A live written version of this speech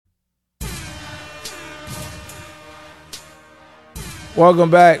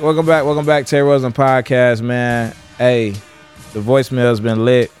Welcome back. Terry Rosen Podcast, man. Hey, the voicemail's been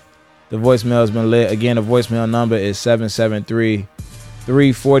lit. Again, the voicemail number is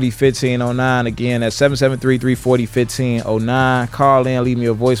 773-340-1509. Again, that's 773-340-1509. Call in, leave me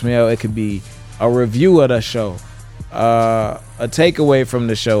a voicemail. It could be a review of the show, a takeaway from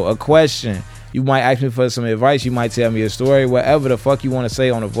the show, a question. You might ask me for some advice. You might tell me a story. Whatever the fuck you want to say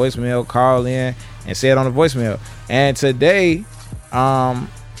on the voicemail, call in and say it on the voicemail. And today, I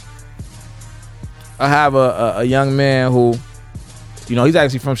have a young man who, you know, he's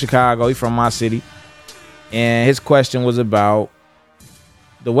actually from Chicago. He's from my city. And his question was about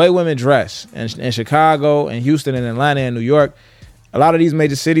the way women dress in Chicago and Houston and Atlanta and New York. A lot of these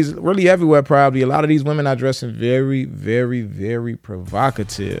major cities, really everywhere probably, a lot of these women are dressing very, very, very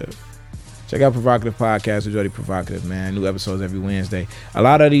provocative. Check out Provocative Podcast with Jody Provocative, man. New episodes every Wednesday. A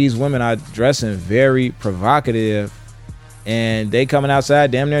lot of these women are dressing very provocative, and they coming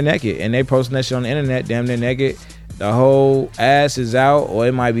outside damn near naked, and they posting that shit on the internet damn near naked. The whole ass is out, or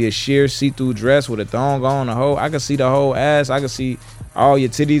it might be a sheer see-through dress with a thong on. I can see the whole ass. I can see all your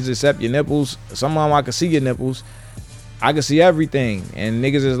titties except your nipples. Some of them I can see your nipples. I can see everything. And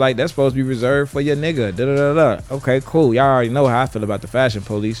niggas is like, that's supposed to be reserved for your nigga. Da-da-da-da. Okay, cool. Y'all already know how I feel about the fashion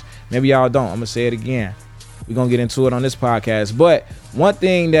police. Maybe y'all don't. I'm going to say it again. We're going to get into it on this podcast. But one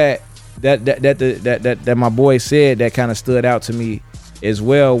thing that my boy said that kind of stood out to me as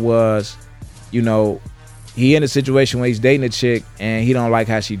well was, you know, he in a situation where he's dating a chick and he don't like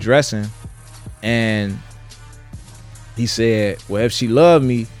how she dressing. And he said, well, if she love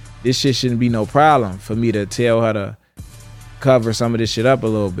me, this shit shouldn't be no problem for me to tell her to cover some of this shit up a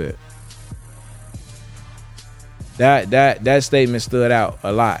little bit. That statement stood out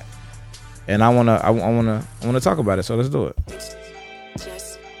a lot, and I wanna talk about it. So let's do it.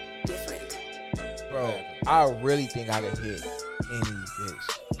 Just different. Bro, I really think I could hit any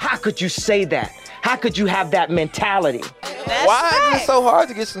bitch. How could you say that? How could you have that mentality? Why is it so hard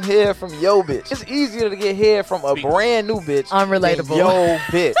to get some hair from yo bitch? It's easier to get hair from a brand new bitch. Unrelatable. Than yo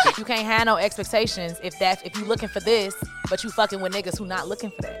bitch. You can't have no expectations if you looking for this, but you fucking with niggas who not looking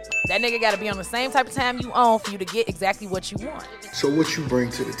for that. That nigga gotta be on the same type of time you own for you to get exactly what you want. So what you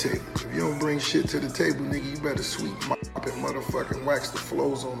bring to the table? If you don't bring shit to the table, nigga, you better sweep, mop, and motherfucking wax the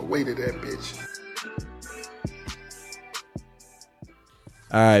flows on the way to that bitch.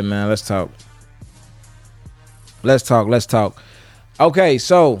 All right, man, let's talk. Okay,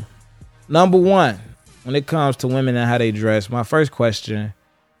 so number one, when it comes to women and how they dress, my first question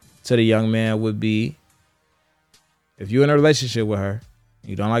to the young man would be, if you're in a relationship with her,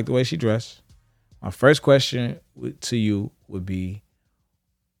 you don't like the way she dressed, my first question to you would be,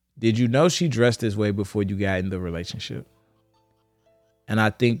 did you know she dressed this way before you got in the relationship? And I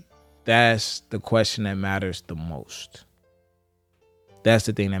think that's the question that matters the most. That's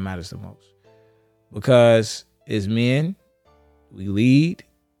the thing that matters the most. Because as men, we lead,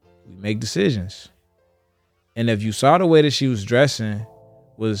 we make decisions. And if you saw the way that she was dressing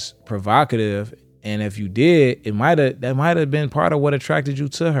was provocative, and if you did, that might have been part of what attracted you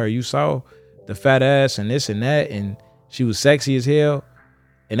to her. You saw the fat ass and this and that, and she was sexy as hell,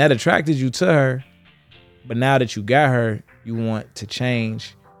 and that attracted you to her. But now that you got her, you want to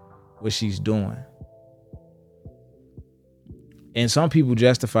change what she's doing. And some people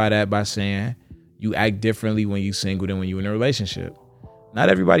justify that by saying you act differently when you single than when you in a relationship. Not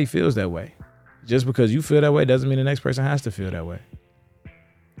everybody feels that way. Just because you feel that way doesn't mean the next person has to feel that way.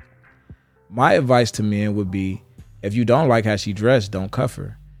 My advice to men would be, if you don't like how she dressed, don't cuff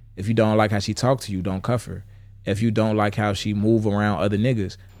her. If you don't like how she talk to you, don't cuff her. If you don't like how she move around other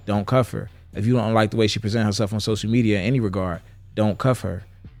niggas, don't cuff her. If you don't like the way she present herself on social media in any regard, don't cuff her.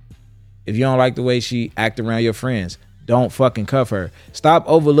 If you don't like the way she act around your friends, don't fucking cuff her. Stop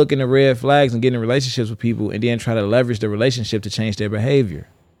overlooking the red flags and getting in relationships with people and then try to leverage the relationship to change their behavior.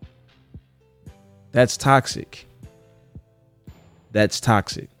 That's toxic.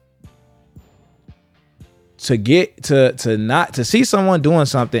 To get to see someone doing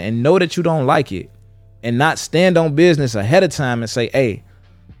something and know that you don't like it and not stand on business ahead of time and say, hey,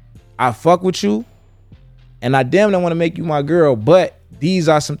 I fuck with you and I damn don't want to make you my girl, but these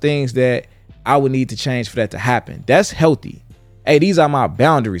are some things that I would need to change for that to happen. That's healthy. Hey, these are my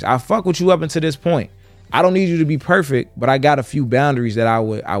boundaries. I fuck with you up until this point. I don't need you to be perfect, but I got a few boundaries that I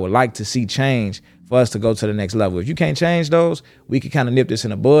would like to see change for us to go to the next level. If you can't change those, we can kind of nip this in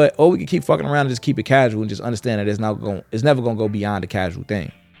the bud, or we can keep fucking around and just keep it casual and just understand that it's never gonna go beyond a casual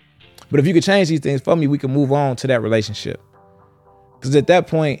thing. But if you can change these things for me, we can move on to that relationship. Because at that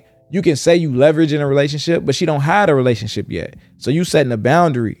point, you can say you leverage in a relationship, but she don't have a relationship yet. So you setting a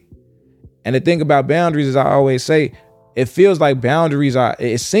boundary. And the thing about boundaries is, I always say, it feels like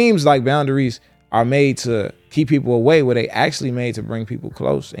it seems like boundaries are made to keep people away, where they actually made to bring people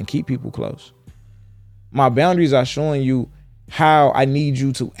close and keep people close. My boundaries are showing you how I need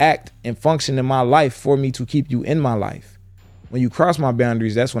you to act and function in my life for me to keep you in my life. When you cross my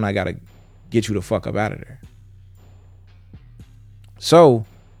boundaries, that's when I gotta get you the fuck up out of there. So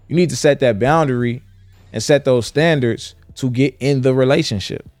you need to set that boundary and set those standards to get in the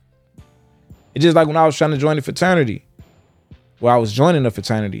relationship. It's just like when I was trying to join the fraternity. Well, I was joining the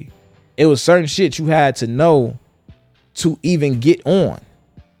fraternity. It was certain shit you had to know to even get on.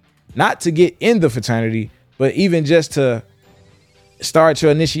 Not to get in the fraternity, but even just to start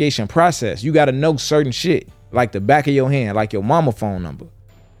your initiation process. You got to know certain shit, like the back of your hand, like your mama phone number.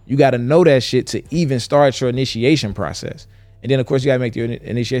 You got to know that shit to even start your initiation process. And then, of course, you got to make the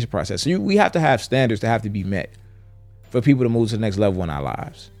initiation process. So we have to have standards that have to be met for people to move to the next level in our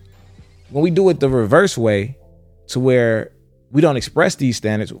lives. When we do it the reverse way, to where we don't express these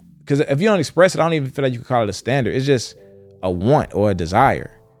standards, because if you don't express it, I don't even feel like you can call it a standard. It's just a want or a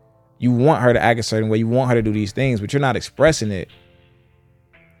desire. You want her to act a certain way. You want her to do these things, but you're not expressing it.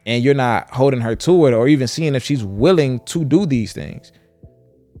 And you're not holding her to it or even seeing if she's willing to do these things.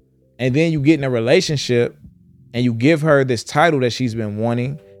 And then you get in a relationship and you give her this title that she's been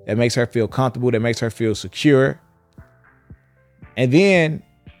wanting, that makes her feel comfortable, that makes her feel secure. And then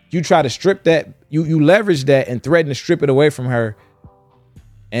you try to strip that, you leverage that and threaten to strip it away from her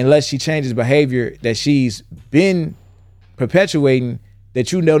unless she changes behavior that she's been perpetuating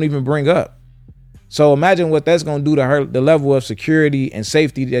that you don't even bring up. So imagine what that's going to do to her, the level of security and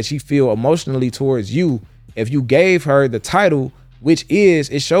safety that she feel emotionally towards you. If you gave her the title, which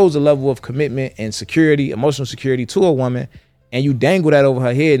it shows a level of commitment and security, emotional security to a woman, and you dangle that over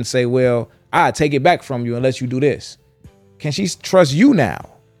her head and say, well, I take it back from you unless you do this. Can she trust you now?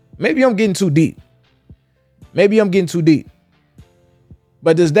 Maybe I'm getting too deep.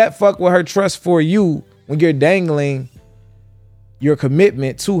 But does that fuck with her trust for you when you're dangling your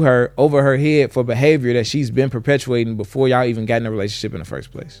commitment to her over her head for behavior that she's been perpetuating before y'all even got in a relationship in the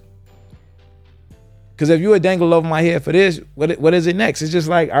first place? Because if you would dangle over my head for this, what is it next? It's just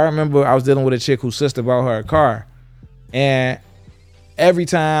like, I remember I was dealing with a chick whose sister bought her a car, and every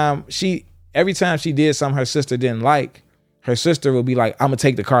time she did something her sister didn't like, her sister would be like, I'm gonna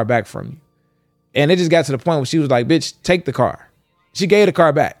take the car back from you. And it just got to the point where she was like, bitch, take the car. She gave the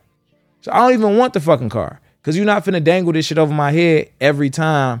car back. So I don't even want the fucking car, because you're not finna dangle this shit over my head every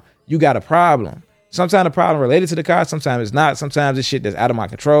time you got a problem. Sometimes the problem related to the car, sometimes it's not. Sometimes it's shit that's out of my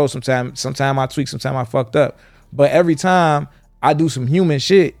control. Sometimes I tweak, sometimes I fucked up. But every time I do some human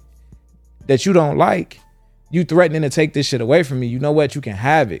shit that you don't like, you threatening to take this shit away from me. You know what? You can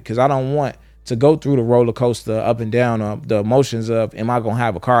have it, because I don't want to go through the roller coaster up and down of the emotions of, am I going to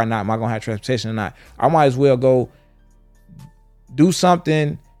have a car or not? Am I going to have transportation or not? I might as well go do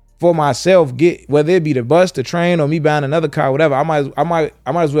something for myself, get, whether it be the bus, the train, or me buying another car, whatever. I might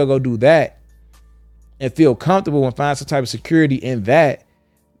as well go do that and feel comfortable and find some type of security in that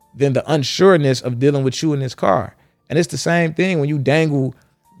than the unsureness of dealing with you in this car. And it's the same thing when you dangle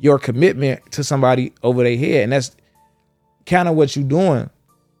your commitment to somebody over their head. And that's kind of what you're doing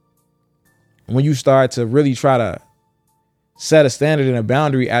when you start to really try to set a standard and a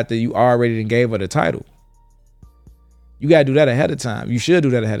boundary after you already gave her the title. You got to do that ahead of time. You should do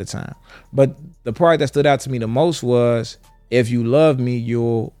that ahead of time. But the part that stood out to me the most was, if you love me,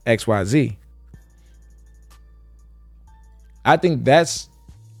 you'll XYZ. I think that's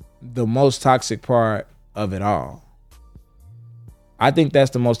the most toxic part of it all.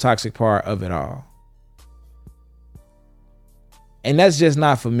 And that's just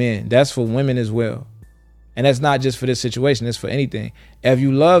not for men. That's for women as well. And that's not just for this situation. It's for anything. If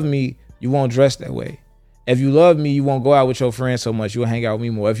you love me, you won't dress that way. If you love me, you won't go out with your friends so much. You'll hang out with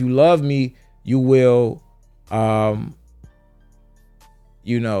me more. If you love me, you will,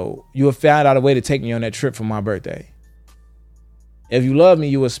 you'll find out a way to take me on that trip for my birthday. If you love me,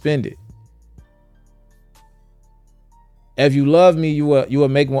 you will spend it. If you love me, you will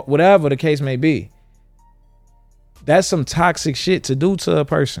make whatever the case may be. That's some toxic shit to do to a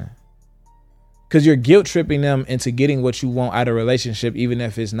person, because you're guilt tripping them into getting what you want out of a relationship, even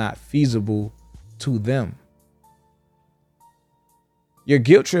if it's not feasible to them. You're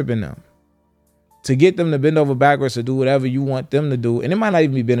guilt tripping them to get them to bend over backwards to do whatever you want them to do. And it might not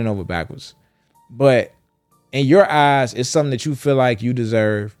even be bending over backwards, but in your eyes, it's something that you feel like you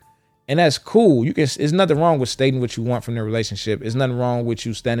deserve. And that's cool. There's nothing wrong with stating what you want from the relationship. There's nothing wrong with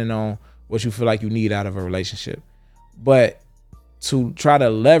you standing on what you feel like you need out of a relationship. But to try to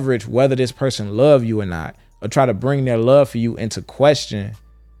leverage whether this person love you or not, or try to bring their love for you into question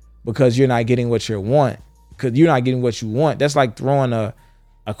because you're not getting what you want, because you're not getting what you want. That's like throwing a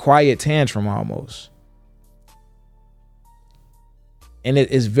quiet tantrum almost. And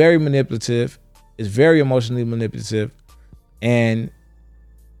it is very manipulative. It's very emotionally manipulative. And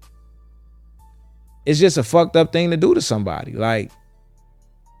it's just a fucked up thing to do to somebody. Like,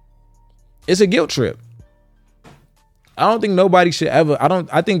 it's a guilt trip. I don't think nobody should ever,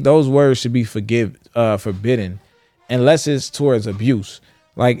 I think those words should be forbidden unless it's towards abuse.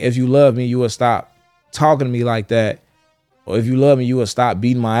 Like, if you love me, you will stop talking to me like that. Or if you love me, you will stop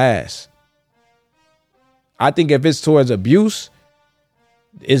beating my ass. I think if it's towards abuse,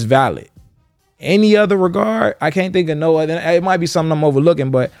 it's valid. Any other regard, I can't think of no other. It might be something I'm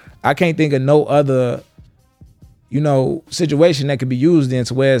overlooking, but I can't think of no other, situation that could be used in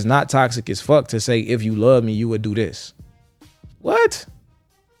to where it's not toxic as fuck to say, if you love me, you would do this. What?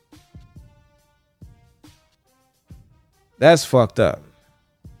 That's fucked up.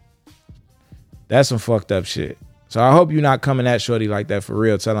 That's some fucked up shit. So I hope you're not coming at shorty like that for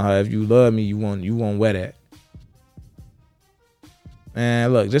real, telling her if you love me, you won't wear that.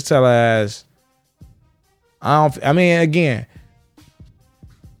 Man, look, just tell her ass. Again,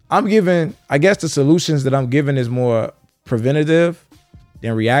 I guess the solutions that I'm giving is more preventative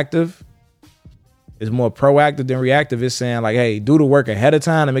than reactive. It's more proactive than reactive. It's saying like, hey, do the work ahead of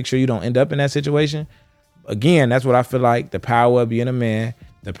time to make sure you don't end up in that situation. Again, that's what I feel like the power of being a man,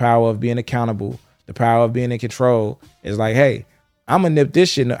 the power of being accountable, the power of being in control is like, hey, I'm gonna nip this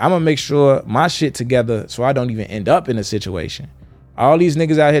shit. I'm gonna make sure my shit together so I don't even end up in a situation. All these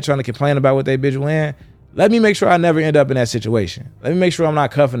niggas out here trying to complain about what they bitch wearing. Let me make sure I never end up in that situation. Let me make sure I'm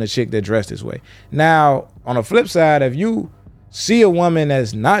not cuffing a chick that dressed this way. Now, on the flip side, if you see a woman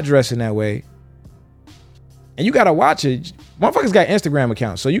that's not dressing that way, and you gotta watch it, motherfuckers got Instagram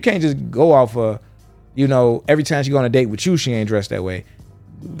accounts, so you can't just go off of, every time she go on a date with you, she ain't dressed that way.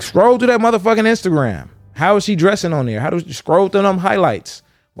 Scroll through that motherfucking Instagram. How is she dressing on there? How do you scroll through them highlights?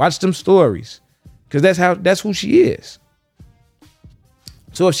 Watch them stories, because that's who she is.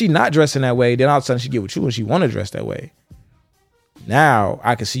 So if she not dressing that way, then all of a sudden she get with you and she want to dress that way. Now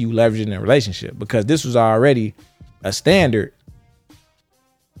I can see you leveraging the relationship because this was already a standard.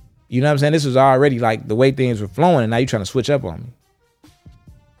 You know what I'm saying? This was already like the way things were flowing, and now you trying to switch up on me.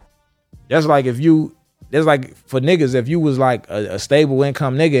 That's like for niggas, if you was like a stable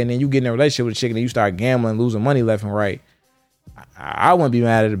income nigga and then you get in a relationship with a chick and then you start gambling, losing money left and right, I wouldn't be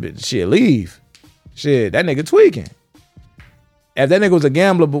mad at a bit. Shit, leave. Shit, that nigga tweaking. If that nigga was a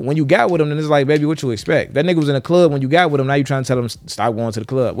gambler, but when you got with him, then it's like, baby, what you expect? That nigga was in a club when you got with him. Now you trying to tell him stop going to the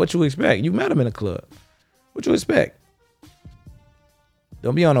club. What you expect? You met him in a club. What you expect?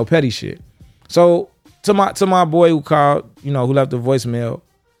 Don't be on no petty shit. So to my boy who called, who left the voicemail,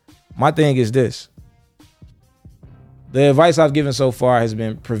 my thing is this. The advice I've given so far has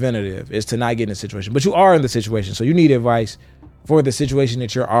been preventative. Is to not get in a situation. But you are in the situation, so you need advice for the situation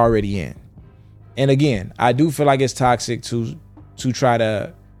that you're already in. And again, I do feel like it's toxic to try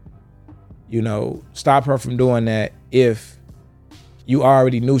to, stop her from doing that if you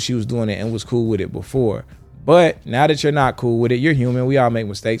already knew she was doing it and was cool with it before. But now that you're not cool with it, you're human. We all make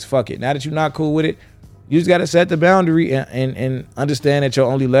mistakes. Fuck it. Now that you're not cool with it, you just got to set the boundary and understand that your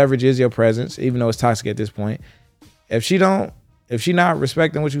only leverage is your presence, even though it's toxic at this point. If she not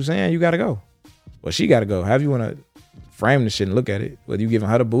respecting what you're saying, you got to go. Well, she got to go. However you want to frame the shit and look at it, whether you giving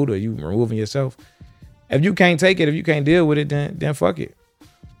her the boot or you removing yourself. If you can't take it, if you can't deal with it, then fuck it.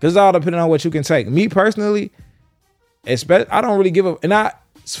 Because it's all depending on what you can take. Me personally, I don't really give a... And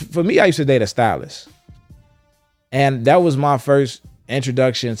for me, I used to date a stylist. And that was my first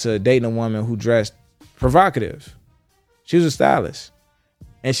introduction to dating a woman who dressed provocative. She was a stylist.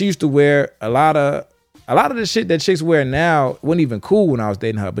 And she used to wear a lot of the shit that chicks wear now wasn't even cool when I was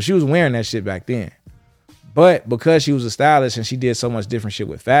dating her. But she was wearing that shit back then. But because she was a stylist and she did so much different shit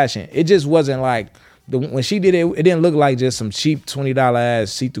with fashion, it just wasn't like... When she did it, it didn't look like just some cheap $20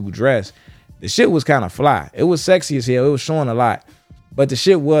 ass see-through dress. The shit was kind of fly. It was sexy as hell. It was showing a lot. But the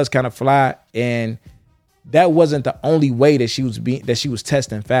shit was kind of fly, and that wasn't the only way that she was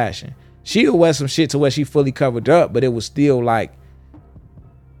testing fashion. She would wear some shit to where she fully covered up, but it was still like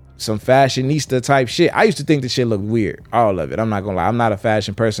some fashionista type shit. I used to think the shit looked weird. All of it. I'm not gonna lie. I'm not a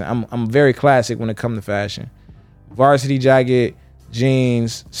fashion person. I'm very classic when it comes to fashion. Varsity jacket,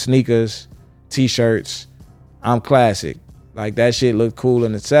 jeans, sneakers, t-shirts. I'm classic. Like that shit looked cool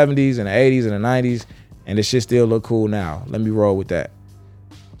in the 70s and the 80s and the 90s, and this shit still look cool now. Let me roll with that.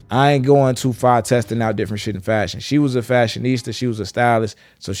 I ain't going too far testing out different shit in fashion. She was a fashionista. She was a stylist.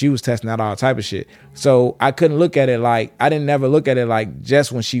 So she was testing out all type of shit. So I couldn't look at it like, I didn't never look at it like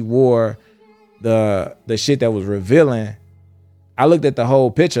just when she wore the shit that was revealing I looked at the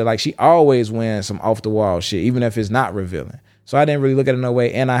whole picture. Like, she always wearing some off the wall shit, even if it's not revealing. So I didn't really look at it no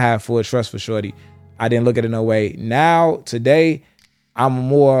way. And I have full trust for shorty. I didn't look at it no way. Now, today, I'm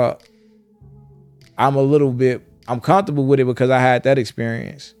comfortable with it because I had that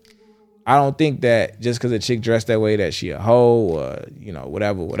experience. I don't think that just because a chick dressed that way that she a hoe or, you know,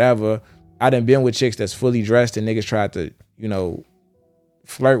 whatever. I done been with chicks that's fully dressed and niggas tried to, you know,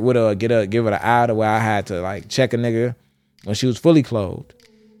 flirt with her or give her the eye to where I had to like check a nigga when she was fully clothed.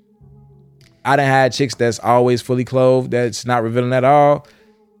 I done had chicks that's always fully clothed that's not revealing at all.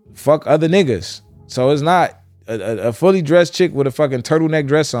 Fuck other niggas. So it's not a fully dressed chick with a fucking turtleneck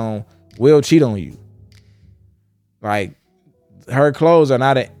dress on will cheat on you. Like, her clothes are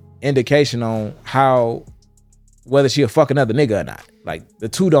not an indication on whether she'll fuck another nigga or not. Like, the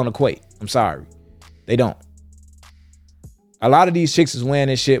two don't equate. I'm sorry. They don't. A lot of these chicks is wearing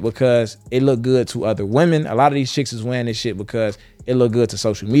this shit because it look good to other women. A lot of these chicks is wearing this shit because it look good to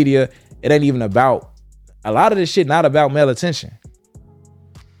social media. It ain't even about, a lot of this shit not about male attention.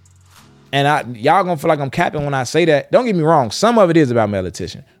 And y'all gonna feel like I'm capping when I say that. Don't get me wrong. Some of it is about male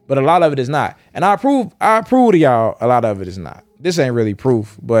attention, but a lot of it is not. And I prove to y'all a lot of it is not. This ain't really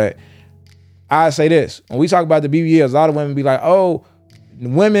proof, but I say this. When we talk about the BBLs, a lot of women be like, oh,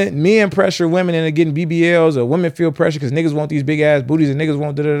 men pressure women into getting BBLs, or women feel pressure because niggas want these big ass booties and niggas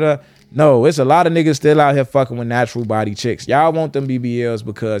want da-da-da. No, it's a lot of niggas still out here fucking with natural body chicks. Y'all want them BBLs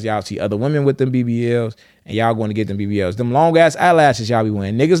because y'all see other women with them BBLs and y'all going to get them BBLs. Them long ass eyelashes y'all be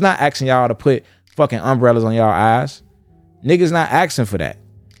wearing. Niggas not asking y'all to put fucking umbrellas on y'all eyes. Niggas not asking for that.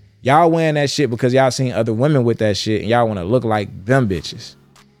 Y'all wearing that shit because y'all seen other women with that shit and y'all want to look like them bitches.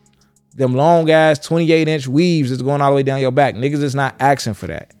 Them long ass 28-inch weaves is going all the way down your back. Niggas is not asking for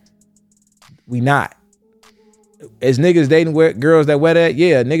that. We not. As niggas dating girls that wear that,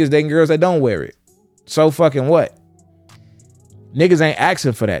 yeah, niggas dating girls that don't wear it. So fucking what? Niggas ain't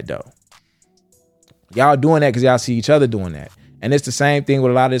asking for that though. Y'all doing that because y'all see each other doing that. And it's the same thing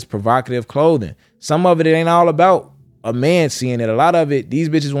with a lot of this provocative clothing. Some of it ain't all about a man seeing it. A lot of it, these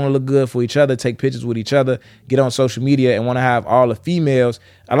bitches want to look good for each other, take pictures with each other, get on social media and want to have all the females.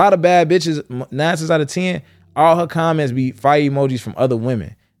 A lot of bad bitches, 9 times out of 10, all her comments be fire emojis from other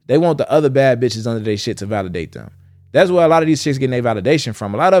women. They want the other bad bitches under their shit to validate them. That's where a lot of these chicks getting their validation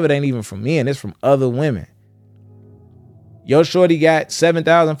from. A lot of it ain't even from men. It's from other women. Yo shorty got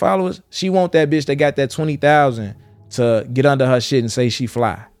 7,000 followers. She want that bitch that got that 20,000 to get under her shit and say she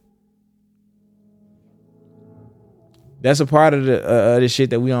fly. That's a part of the shit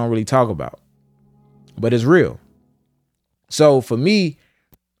that we don't really talk about. But it's real. So for me,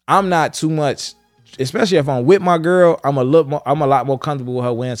 I'm not too much, especially if I'm with my girl, I'm a lot more comfortable with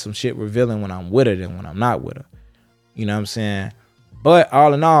her wearing some shit revealing when I'm with her than when I'm not with her. You know what I'm saying? But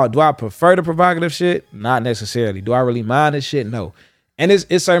all in all, do I prefer the provocative shit? Not necessarily. Do I really mind this shit? No. And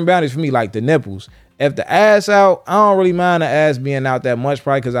it's certain boundaries for me, like the nipples. If the ass out, I don't really mind the ass being out that much,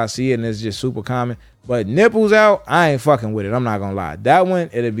 probably because I see it and it's just super common. But nipples out, I ain't fucking with it. I'm not gonna lie. That one,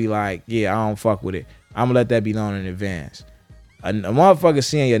 it'll be like, yeah, I don't fuck with it. I'm gonna let that be known in advance. A motherfucker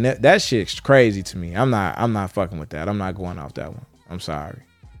seeing your nip, that shit's crazy to me. I'm not fucking with that. I'm not going off that one. I'm sorry.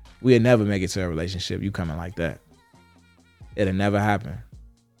 We'll never make it to a relationship. You coming like that. It'll never happen.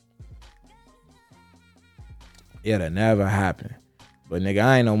 It'll never happen. But nigga,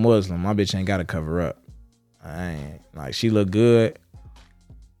 I ain't no Muslim. My bitch ain't gotta cover up. I ain't like, she look good.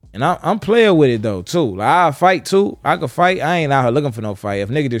 And I'm playing with it though too. Like, I fight too. I can fight. I ain't out here looking for no fight. If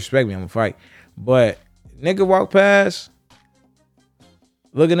nigga disrespect me, I'm gonna fight. But nigga walk past,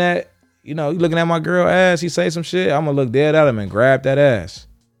 looking at my girl ass, he say some shit, I'm gonna look dead at him and grab that ass.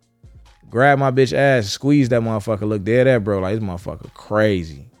 Grab my bitch ass, squeeze that motherfucker, look dead at bro. Like, this motherfucker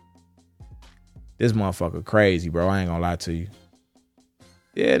crazy. This motherfucker crazy, bro. I ain't gonna lie to you.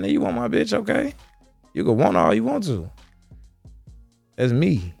 Yeah, nigga, you want my bitch? Okay. You can want all you want to. That's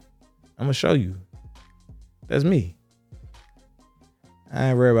me. I'm gonna show you. That's me. I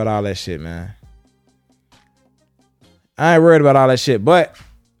ain't worried about all that shit, man. I ain't worried about all that shit, but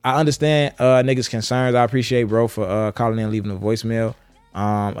I understand niggas' concerns. I appreciate bro for calling in and leaving a voicemail.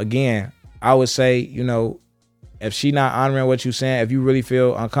 Again, I would say, you know, if she not honoring what you saying, if you really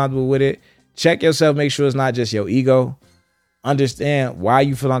feel uncomfortable with it, check yourself, make sure it's not just your ego. Understand why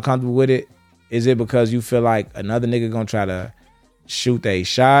you feel uncomfortable with it. Is it because you feel like another nigga gonna try to shoot a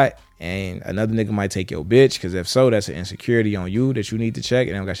shot and another nigga might take your bitch? Because if so, that's an insecurity on you that you need to check.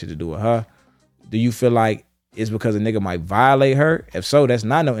 It don't got shit to do with her. Do you feel like it's because a nigga might violate her? If so, that's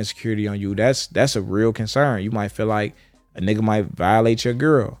not no insecurity on you. That's a real concern. You might feel like a nigga might violate your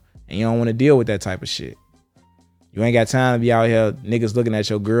girl and you don't want to deal with that type of shit. You ain't got time to be out here niggas looking at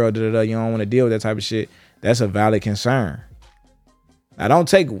your girl, you don't want to deal with that type of shit. That's a valid concern. Now, don't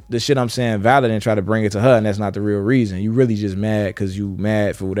take the shit I'm saying valid and try to bring it to her, and that's not the real reason. You really just mad because you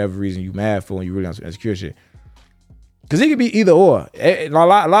mad for whatever reason you mad for, and you really on some insecure shit. Because it could be either or. A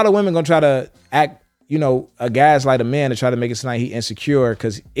lot of women gonna try to act, a gaslight a man to try to make it seem like he insecure,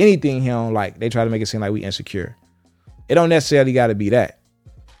 because anything he don't like, they try to make it seem like we insecure. It don't necessarily got to be that.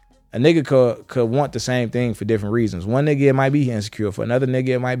 A nigga could want the same thing for different reasons. One nigga, it might be insecure. For another nigga,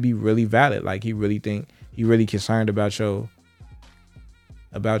 it might be really valid. Like he really concerned about your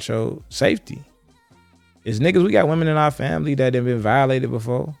safety. It's niggas, we got women in our family that have been violated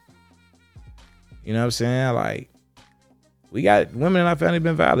before. You know what I'm saying? Like, we got women in our family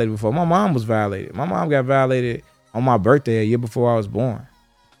been violated before. My mom was violated. My mom got violated on my birthday a year before I was born.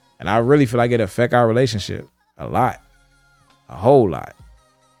 And I really feel like it affect our relationship a lot. A whole lot.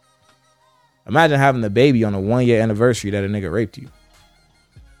 Imagine having a baby on a 1-year anniversary that a nigga raped you.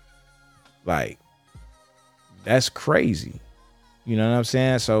 Like, that's crazy. You know what I'm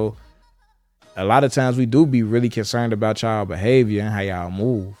saying? So a lot of times we do be really concerned about y'all behavior and how y'all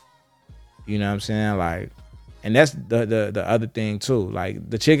move. You know what I'm saying? Like, and that's the other thing too.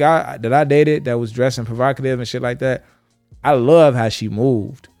 Like the chick that I dated that was dressing provocative and shit like that, I love how she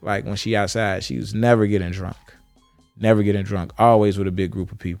moved. Like when she outside, she was never getting drunk. Always with a big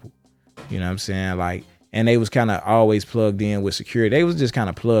group of people. You know what I'm saying? Like, and they was kind of always plugged in with security. They was just kind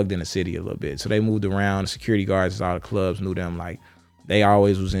of plugged in the city a little bit. So they moved around. The security guards at all the clubs knew them. Like, they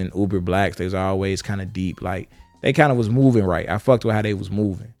always was in Uber Blacks. They was always kind of deep. Like, they kind of was moving right. I fucked with how they was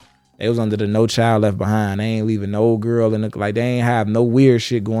moving. They was under the No Child Left Behind. They ain't leaving no girl in the, like, they ain't have no weird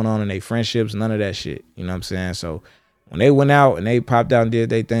shit going on in their friendships, none of that shit. You know what I'm saying? So when they went out and they popped out and did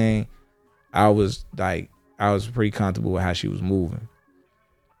their thing, I was pretty comfortable with how she was moving.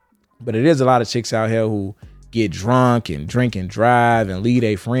 But it is a lot of chicks out here who get drunk and drink and drive and leave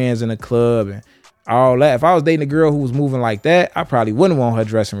their friends in the club and all that. If I was dating a girl who was moving like that, I probably wouldn't want her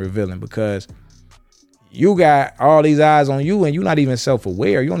dressing revealing, because you got all these eyes on you and you're not even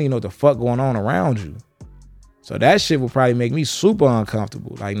self-aware. You don't even know what the fuck going on around you. So that shit would probably make me super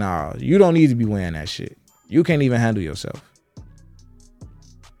uncomfortable. Like, nah, you don't need to be wearing that shit. You can't even handle yourself.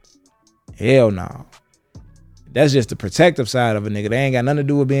 Hell no. That's just the protective side of a nigga. They ain't got nothing to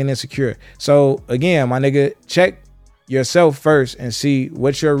do with being insecure. So again, my nigga, check yourself first and see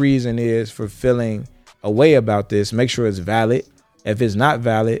what your reason is for feeling a way about this. Make sure it's valid. If it's not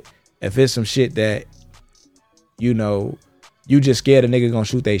valid, if it's some shit that, you just scared a nigga gonna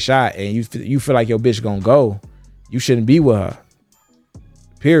shoot they shot and you feel like your bitch gonna go, you shouldn't be with her.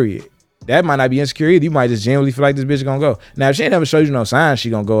 Period. That might not be insecure either. You might just genuinely feel like this bitch gonna go. Now, if she ain't never showed you no signs she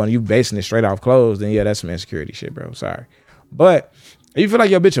gonna go and you basing it straight off clothes, then yeah, that's some insecurity shit, bro. Sorry. But if you feel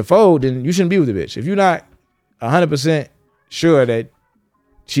like your bitch a fold, then you shouldn't be with the bitch. If you're not 100% sure that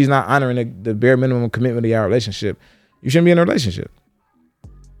she's not honoring the bare minimum commitment of your relationship, you shouldn't be in a relationship.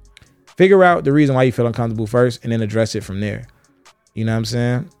 Figure out the reason why you feel uncomfortable first and then address it from there. You know what I'm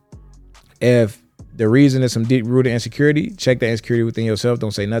saying? If the reason is some deep-rooted insecurity, check that insecurity within yourself.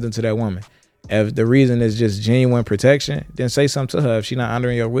 Don't say nothing to that woman. If the reason is just genuine protection, then say something to her. If she's not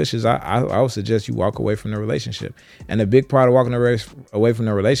honoring your wishes, I would suggest you walk away from the relationship. And a big part of walking away from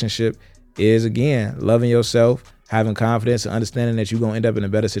the relationship is, again, loving yourself, having confidence, and understanding that you're going to end up in a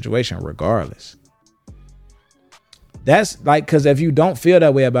better situation regardless. That's like, because if you don't feel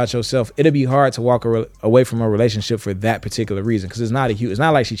that way about yourself, it'll be hard to walk away from a relationship for that particular reason. Because it's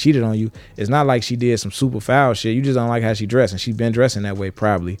not like she cheated on you. It's not like she did some super foul shit. You just don't like how she dressed, and she's been dressing that way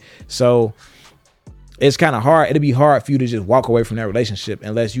probably. So it's kind of hard. It'll be hard for you to just walk away from that relationship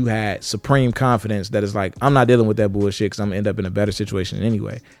unless you had supreme confidence that it's like, I'm not dealing with that bullshit because I'm gonna end up in a better situation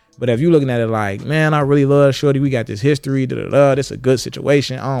anyway. But if you're looking at it like, man, I really love shorty, we got this history, this is a good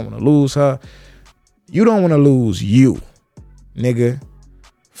situation, I don't want to lose her. You don't want to lose you, nigga.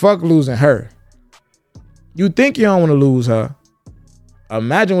 Fuck losing her. You think you don't want to lose her.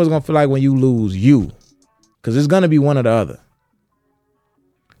 Imagine what it's going to feel like when you lose you. Because it's going to be one or the other.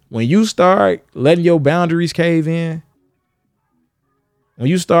 When you start letting your boundaries cave in, when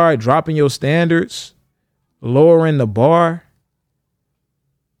you start dropping your standards, lowering the bar,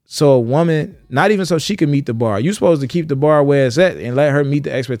 so a woman, not even so she can meet the bar. You're supposed to keep the bar where it's at and let her meet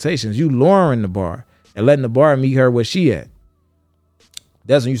the expectations. You lowering the bar and letting the bar meet her where she at.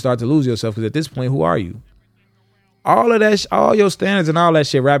 That's when you start to lose yourself, because at this point, who are you? All of that, all your standards and all that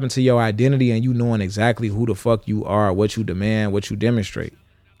shit wrap into your identity, and you knowing exactly who the fuck you are, what you demand, what you demonstrate.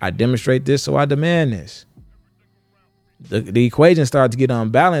 I demonstrate this, so I demand this. The equation starts to get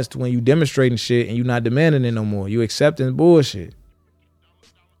unbalanced when you demonstrating shit and you not demanding it no more. You accepting bullshit.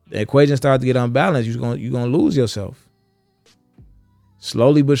 The equation starts to get unbalanced. You're gonna lose yourself.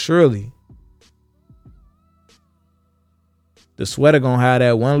 Slowly but surely. the sweater gonna have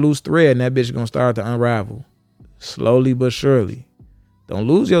that one loose thread and that bitch gonna start to unravel. Slowly but surely. Don't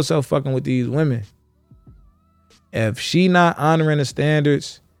lose yourself fucking with these women. If she not honoring the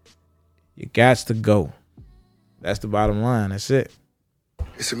standards, you gots to go. That's the bottom line. That's it.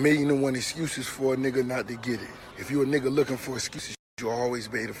 It's 1,000,001 excuses for a nigga not to get it. If you a nigga looking for excuses, you'll always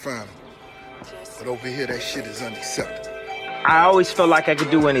be able to find them. But over here, that shit is unacceptable. I always felt like I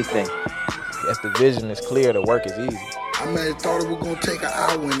could do anything. Yes, the vision is clear. The work is easy. I might have thought it was gonna take an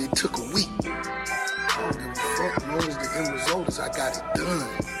hour and it took a week. I don't give a fuck. As long as the end result is I got it done.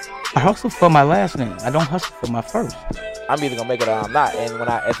 I hustle for my last name. I don't hustle for my first. I'm either gonna make it or I'm not. And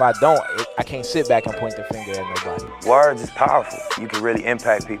if I don't, I can't sit back and point the finger at nobody. Words is powerful. You can really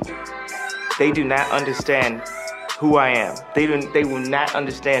impact people. They do not understand who I am. They will not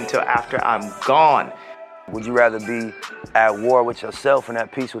understand until after I'm gone. Would you rather be at war with yourself and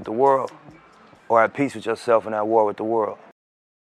at peace with the world, or at peace with yourself and at war with the world?